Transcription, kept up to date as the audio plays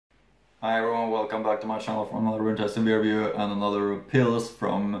Hi everyone, welcome back to my channel for another interesting beer review and another Pils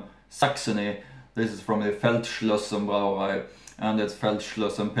from Saxony. This is from the Feldschlößchen Brauerei and it's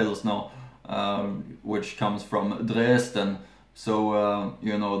Feldschlößchen Pilsner, which comes from Dresden. So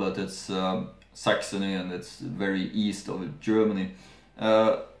you know that it's Saxony and it's very east of Germany.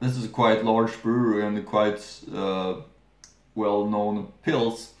 This is a quite large brewery and a quite well-known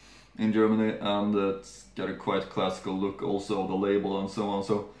Pils in Germany, and it's got a quite classical look also of the label and so on.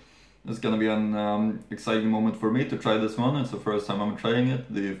 So it's gonna be an exciting moment for me to try this one. It's the first time I'm trying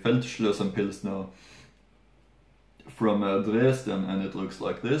it, the Feldschlößchen Pilsner from Dresden, and it looks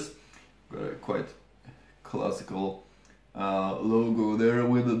like this. Got a quite classical logo there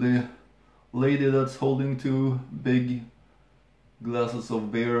with the lady that's holding two big glasses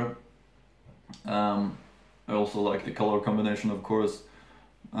of beer. I also like the color combination, of course.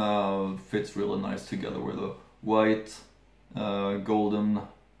 Fits really nice together with the white, golden,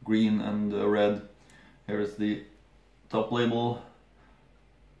 green and red. Here is the top label,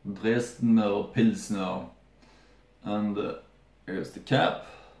 Dresdner Pilsner, and here's the cap,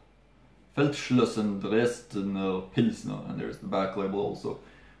 Feldschlößchen Dresdner Pilsner, and there's the back label also.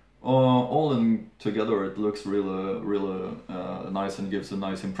 All in together it looks really nice and gives a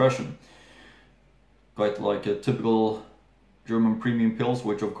nice impression. Quite like a typical German premium Pils,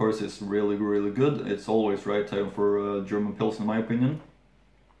 which of course is really good. It's always right time for German Pils in my opinion.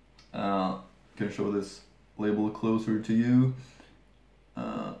 Can show this label closer to you,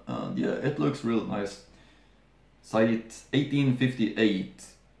 and yeah, it looks real nice. Seit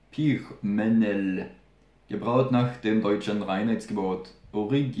 1858, Piech Mennel, gebraut nach dem deutschen Reinheitsgebot,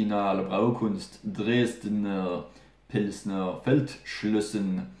 originale Braukunst, Dresdner Pilsner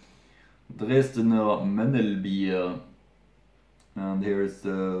Feldschlößchen, Dresdner Mennelbier, and here's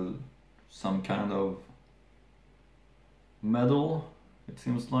some kind of medal. It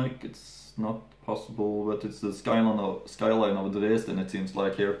seems like it's not possible, but it's the skyline of Dresden. It seems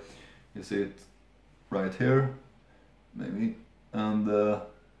like here. You see it right here, maybe. And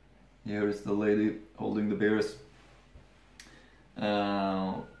here is the lady holding the beers.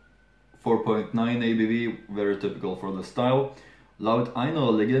 4.9 ABV, very typical for the style. Laut einer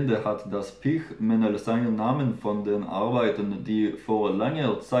Legende hat das Piech-Mennel seinen Namen von den Arbeiten, die vor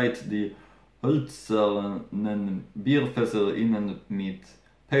langer Zeit die hölzernen Bierfässer innen mit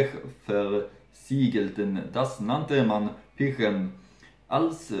Pech versiegelten. Das nannte man Pichen.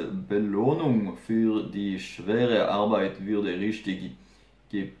 Als Belohnung für die schwere Arbeit würde richtig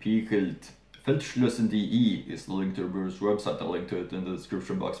gepichelt. Feldschlößen.de is the link to the brewer's website. I'll link to it in the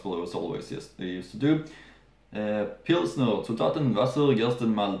description box below as always, yes, they used to do. Pilsner, Zutaten, Wasser,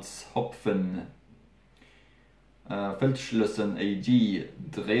 Gerstenmalz, Hopfen. Feldschlößen AG,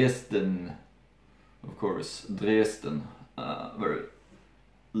 Dresden. Of course, Dresden, very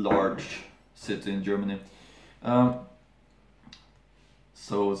large city in Germany.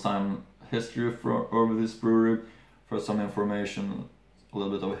 So some history over this brewery, for some information, a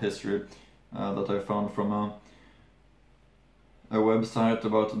little bit of history that I found from a website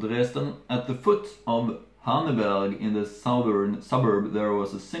about Dresden. At the foot of Haneberg in the southern suburb there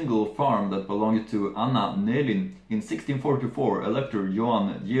was a single farm that belonged to Anna Nelin. In 1644, Elector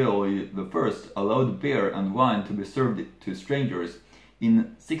Johann Georg I allowed beer and wine to be served to strangers.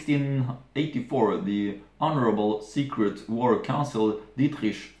 In 1684, the Honorable Secret War Council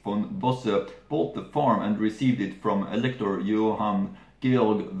Dietrich von Bosse bought the farm and received it from Elector Johann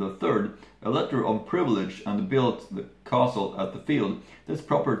Georg III, a letter of privilege, and built the castle at the field. This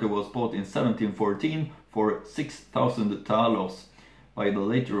property was bought in 1714 for 6,000 thalers by the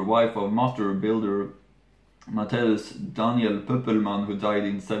later wife of master builder Matthäus Daniel Pöppelmann, who died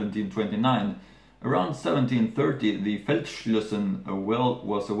in 1729. Around 1730, the Feldschlößen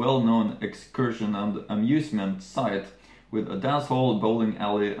was a well-known excursion and amusement site with a dance hall, bowling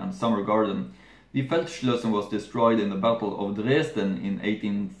alley and summer garden. The Feldschlößen was destroyed in the Battle of Dresden in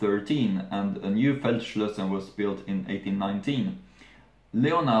 1813 and a new Feldschlößen was built in 1819.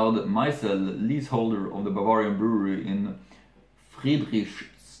 Leonhard Meisel, leaseholder of the Bavarian brewery in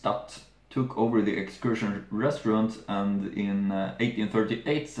Friedrichstadt, took over the excursion restaurant and in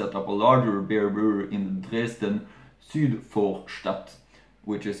 1838 set up a larger beer brewery in Dresden Südvorstadt,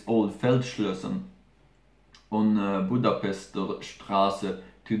 which is Old Feldschlößen, on Budapester Straße,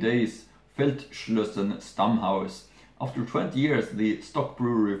 today's Feldschlößen Stammhaus. After 20 years, the stock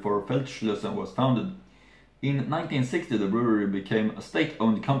brewery for Feldschlößen was founded. In 1960, the brewery became a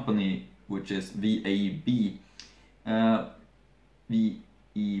state-owned company, which is VAB.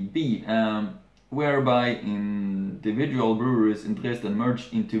 Whereby individual breweries in Dresden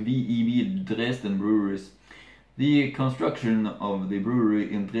merged into VEB Dresden Breweries. The construction of the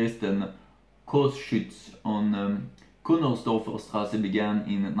brewery in Dresden, Koschütz on Kunnersdorfer Straße began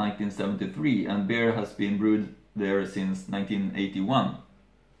in 1973, and beer has been brewed there since 1981.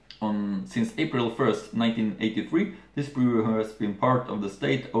 Since April 1st, 1983, this brewery has been part of the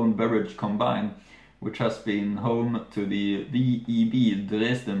state-owned beverage combine, which has been home to the VEB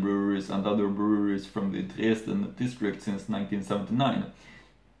Dresden breweries and other breweries from the Dresden district since 1979.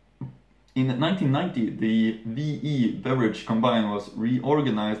 In 1990, the VE Beverage Combine was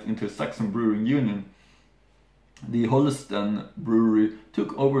reorganized into Sachsen Brewing Union. The Holsten Brewery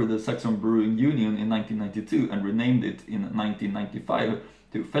took over the Saxon Brewing Union in 1992 and renamed it in 1995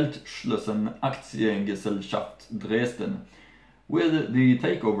 to Feldschlößchen Aktiengesellschaft Dresden. With the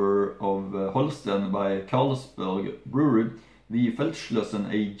takeover of Holsten by Carlsberg Brewery, the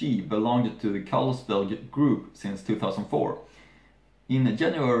Feldschlößchen AG belonged to the Carlsberg Group since 2004. In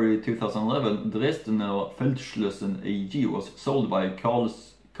January 2011, Dresdner Feldschlößchen AG was sold by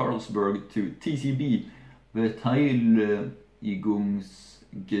Carlsberg to TCB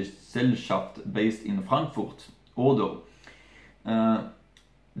Beteiligungsgesellschaft based in Frankfurt oder.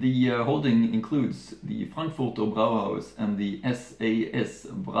 The holding includes the Frankfurter Brauhaus and the SAS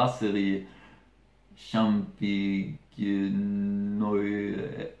Brasserie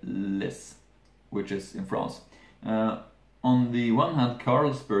Champignoles, which is in France. On the one hand,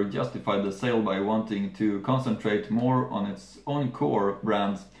 Carlsberg justified the sale by wanting to concentrate more on its own core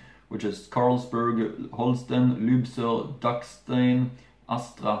brands, which is Carlsberg, Holsten, Lübzer, Dachstein,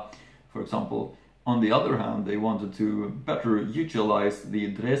 Astra, for example. On the other hand, they wanted to better utilize the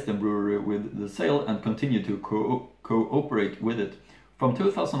Dresden brewery with the sale and continue to cooperate with it. From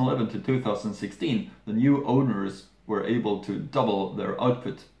 2011 to 2016, the new owners were able to double their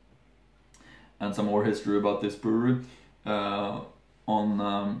output. And some more history about this brewery on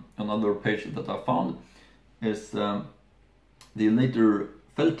another page that I found is the later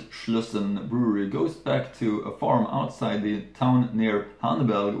Feldschlößchen brewery goes back to a farm outside the town near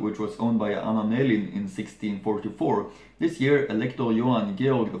Hanneberg, which was owned by Anna Nelin in 1644. This year, Elector Johann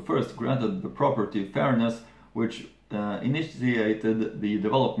Georg I granted the property fairness, which initiated the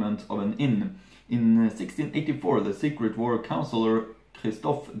development of an inn. In 1684, the Secret War Councillor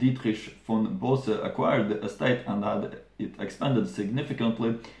Christoph Dietrich von Bose acquired the estate and had it expanded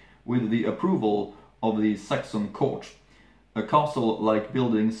significantly with the approval of the Saxon court. A castle-like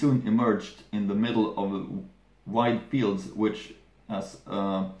building soon emerged in the middle of wide fields, which, as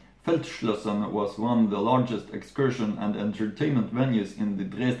Feldschlößchen was one of the largest excursion and entertainment venues in the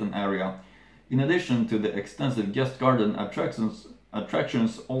Dresden area. In addition to the extensive guest garden, attractions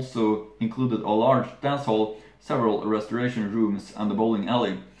also included a large dance hall, several restoration rooms, and a bowling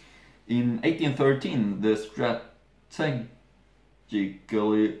alley. In 1813, the strategically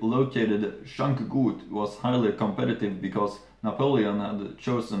located Schankgut was highly competitive because Napoleon had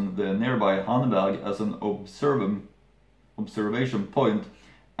chosen the nearby Hanneberg as an observation point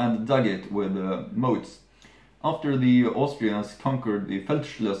and dug it with moats. After the Austrians conquered the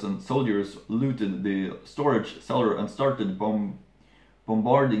Feldschlößchen, soldiers looted the storage cellar and started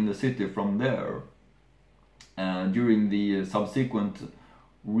bombarding the city from there. During the subsequent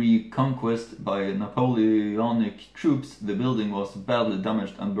reconquest by Napoleonic troops, the building was badly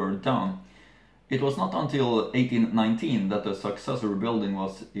damaged and burned down. It was not until 1819 that a successor building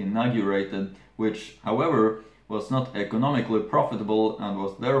was inaugurated, which, however, was not economically profitable and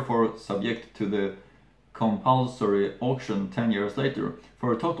was therefore subject to the compulsory auction 10 years later.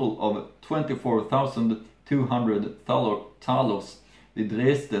 For a total of 24,200 thalers, the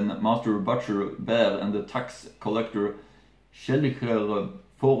Dresden master butcher Bär and the tax collector Schellcher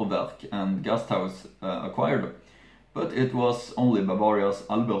Vorwerk and Gasthaus acquired. But it was only Bavaria's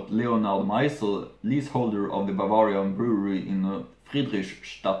Albert Leonhard Meisel, leaseholder of the Bavarian brewery in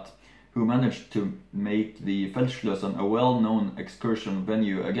Friedrichstadt, who managed to make the Feldschlößchen a well-known excursion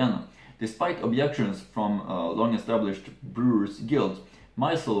venue again. Despite objections from a long-established brewers' guild,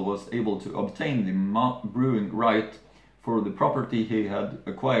 Meisel was able to obtain the brewing right for the property he had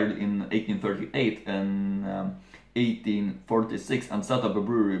acquired in 1838 and 1846 and set up a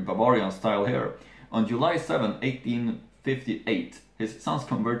brewery Bavarian style here. On July 7, 1858, his sons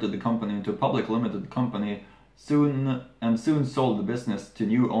converted the company into a public limited company soon sold the business to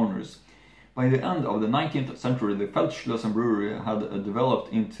new owners. By the end of the 19th century, the Feldschlößchen brewery had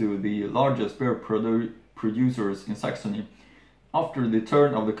developed into the largest beer producers in Saxony. After the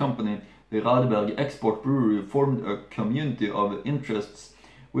turn of the company, the Radeberg Export Brewery formed a community of interests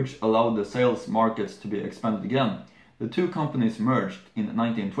which allowed the sales markets to be expanded again. The two companies merged in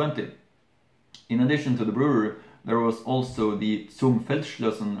 1920. In addition to the brewery, there was also the Zum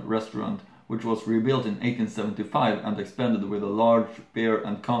Feldschlößchen restaurant, which was rebuilt in 1875 and expanded with a large beer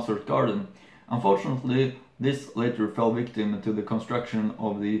and concert garden. Unfortunately, this later fell victim to the construction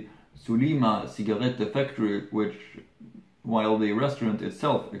of the Sulima cigarette factory, while the restaurant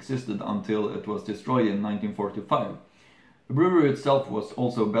itself existed until it was destroyed in 1945. The brewery itself was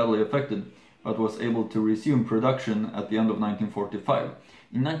also badly affected, but was able to resume production at the end of 1945.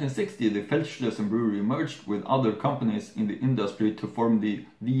 In 1960, the Feldschlößchen brewery merged with other companies in the industry to form the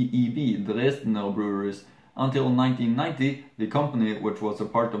VEB Dresdener breweries. Until 1990, the company, which was a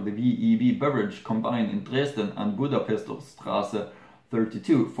part of the VEB beverage combined in Dresden and Budapester Straße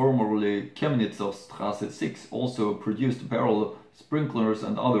 32, formerly Chemnitzer Straße 6, also produced barrel sprinklers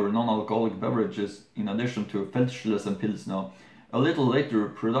and other non-alcoholic beverages in addition to Feldschlößchen Pilsner. A little later,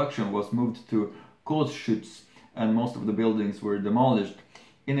 production was moved to Großschütz and most of the buildings were demolished.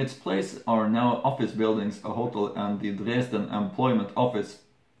 In its place are now office buildings, a hotel and the Dresden Employment Office.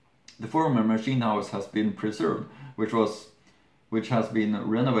 The former machine house has been preserved, which has been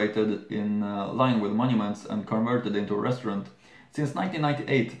renovated in line with monuments and converted into a restaurant. Since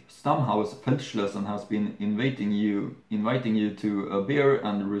 1998, Stammhaus Feldschlößchen has been inviting you to a beer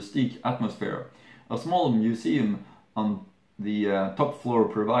and rustic atmosphere. A small museum on the top floor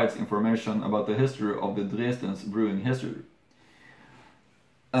provides information about the history of the Dresden's brewing history.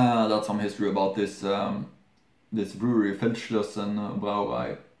 That's some history about this brewery, Feldschlößchen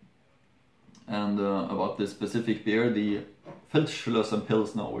Brauerei, and about this specific beer, the Feldschlößchen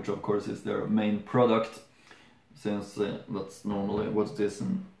Pilsner, which of course is their main product, since that's normally what's this.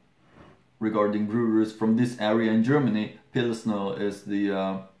 Regarding breweries from this area in Germany, Pilsner is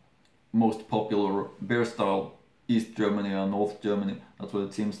the most popular beer style. East Germany and North Germany, that's what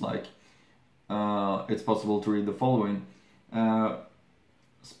it seems like. It's possible to read the following.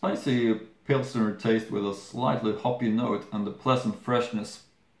 Spicy Pilsner taste with a slightly hoppy note and a pleasant freshness.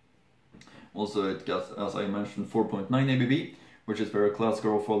 Also it gets, as I mentioned, 4.9 ABV, which is very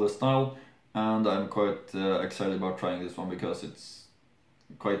classical for the style, and I'm quite excited about trying this one because it's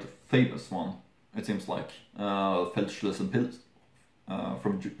quite a famous one, it seems like. Feldschlößchen Pils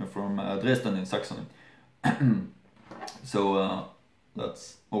from Dresden in Saxony. So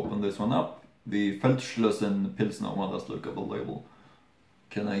let's open this one up. The Feldschlößchen Pilsner. Well, let's look at the label.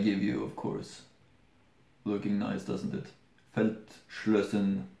 Can I give you, of course. Looking nice, doesn't it?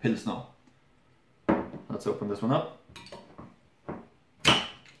 Feldschlößchen Pilsner. Let's open this one up.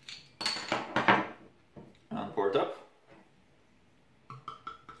 And pour it up.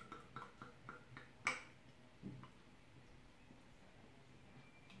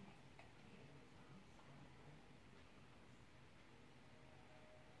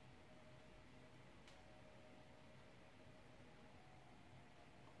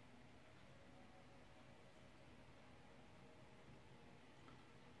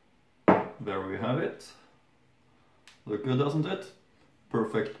 There we have it. Look good, doesn't it?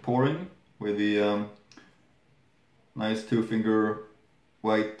 Perfect pouring with the nice 2-finger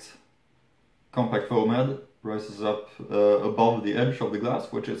white compact foam head. Rises up above the edge of the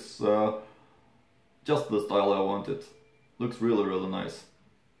glass, which is just the style I wanted. Looks really nice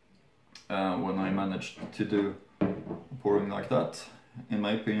when I managed to do pouring like that. In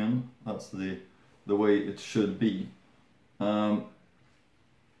my opinion, that's the way it should be.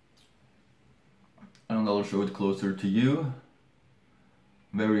 And I'll show it closer to you.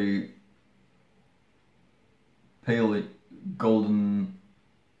 Very pale golden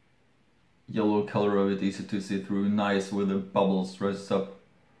yellow color of it, easy to see through, nice with the bubbles rises up,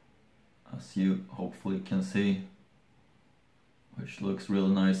 as you hopefully can see, which looks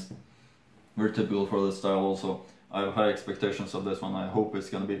really nice. Very typical for the style also. I have high expectations of this one. I hope it's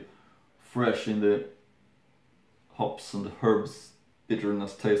gonna be fresh in the hops and herbs,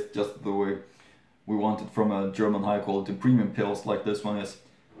 bitterness taste just the way we want it from a German high quality premium pils like this one is.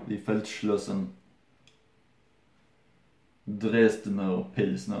 The Feldschlößchen Dresdener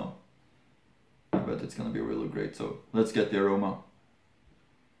Pilsner. I bet it's gonna be really great, so let's get the aroma.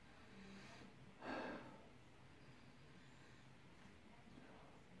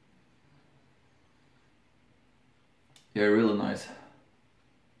 Yeah, really nice.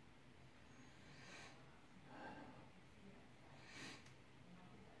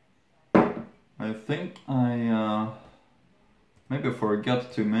 I think I maybe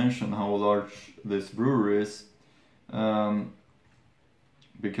forgot to mention how large this brewery is,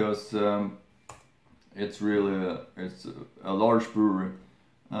 because it's really it's a large brewery,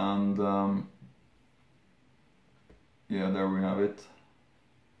 and yeah, there we have it.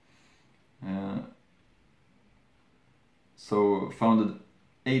 So founded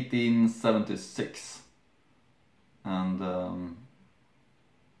 1876, and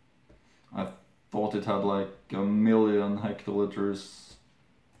I thought it had like 1,000,000 hectoliters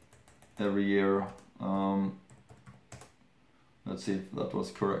every year. Let's see if that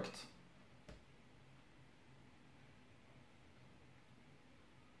was correct.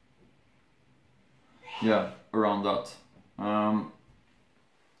 Yeah, around that.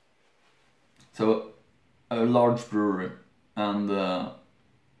 So a large brewery, and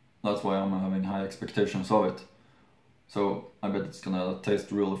that's why I'm having high expectations of it. So I bet it's gonna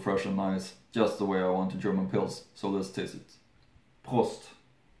taste really fresh and nice, just the way I want a German Pils. So let's taste it. Prost!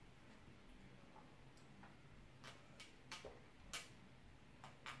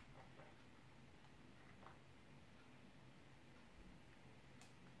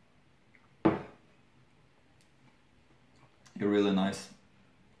 Really nice,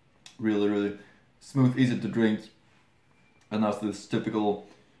 really smooth, easy to drink, and has this typical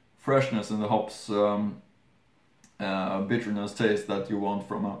freshness in the hops, bitterness taste that you want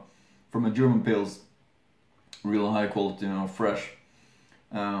from a German Pils. Real high quality, you know, fresh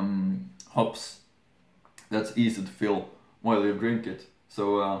hops that's easy to feel while you drink it.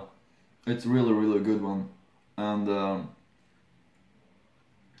 So it's really good one, and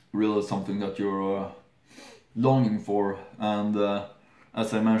really something that you're longing for. And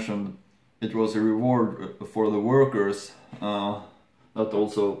as I mentioned, it was a reward for the workers. That's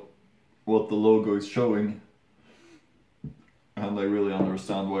also what the logo is showing, and I really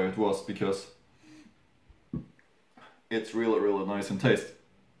understand why it was, because it's really nice in taste.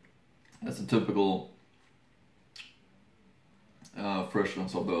 It's a typical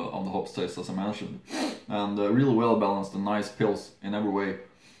freshness of the hops taste, as I mentioned, and really well balanced and nice Pils in every way.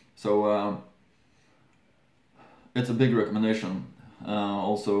 So it's a big recommendation.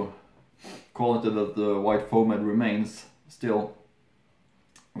 Also, quality that the white foam head remains still.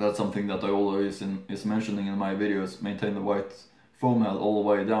 That's something that I always is mentioning in my videos. Maintain the white foam head all the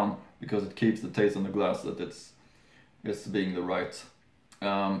way down, because it keeps the taste on the glass that it's being the right.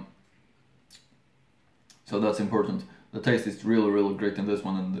 So that's important. The taste is really great in this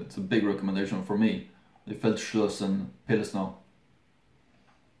one, and it's a big recommendation for me. The Feldschlößchen Pilsner.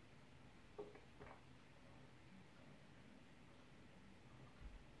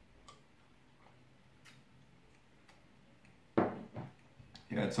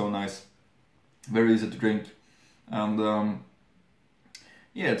 Yeah, it's so nice, very easy to drink, and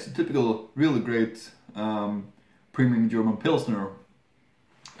yeah, it's a typical, really great premium German Pilsner.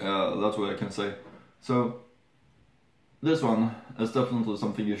 That's what I can say. So this one is definitely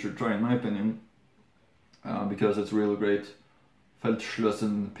something you should try, in my opinion, because it's really great.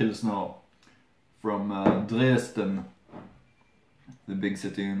 Feldschlößchen Pilsner from Dresden, the big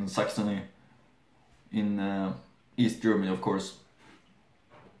city in Saxony, in East Germany, of course.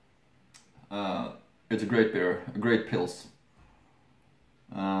 It's a great beer, a great Pils.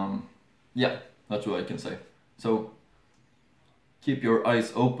 Yeah, that's what I can say. So keep your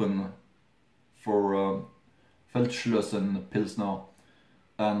eyes open for Feldschlößchen Pilsner,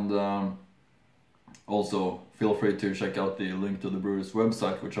 and also feel free to check out the link to the brewer's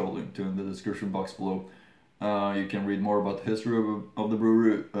website, which I will link to in the description box below. You can read more about the history of the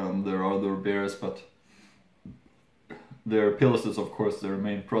brewery. There are other beers, but their Pils is of course their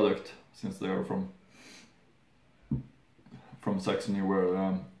main product, since they are from Saxony,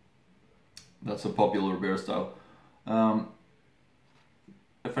 where that's a popular beer style.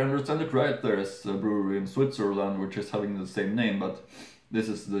 If I understand it right, there is a brewery in Switzerland which is having the same name, but this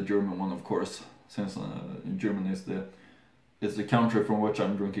is the German one, of course, since Germany is the country from which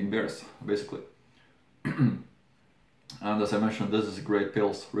I'm drinking beers, basically. And as I mentioned, this is a great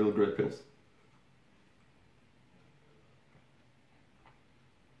Pils, really great Pils.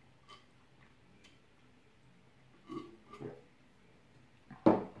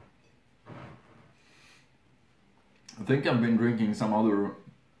 I think I've been drinking some other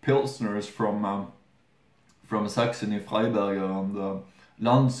Pilsners from Saxony, Freiberger, and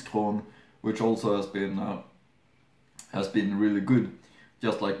Landskron, which also has been really good,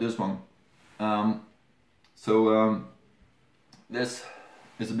 just like this one. So this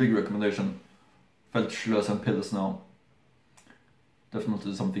is a big recommendation. Feldschlößchen Pilsner,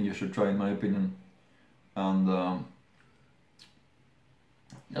 definitely something you should try, in my opinion. And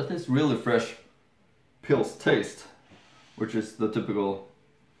that is really fresh Pils taste, which is the typical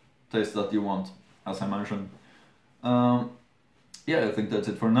taste that you want, as I mentioned. Yeah, I think that's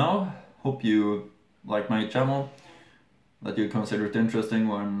it for now. Hope you like my channel, that you consider it interesting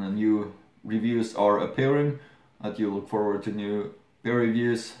when new reviews are appearing, that you look forward to new beer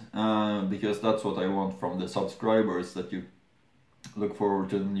reviews, because that's what I want from the subscribers, that you look forward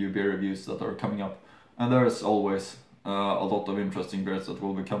to the new beer reviews that are coming up. And there's always a lot of interesting beers that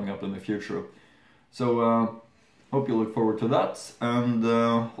will be coming up in the future. So hope you look forward to that, and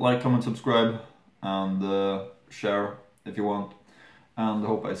like, comment, subscribe, and share if you want, and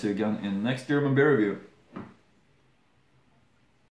hope I see you again in next German beer review.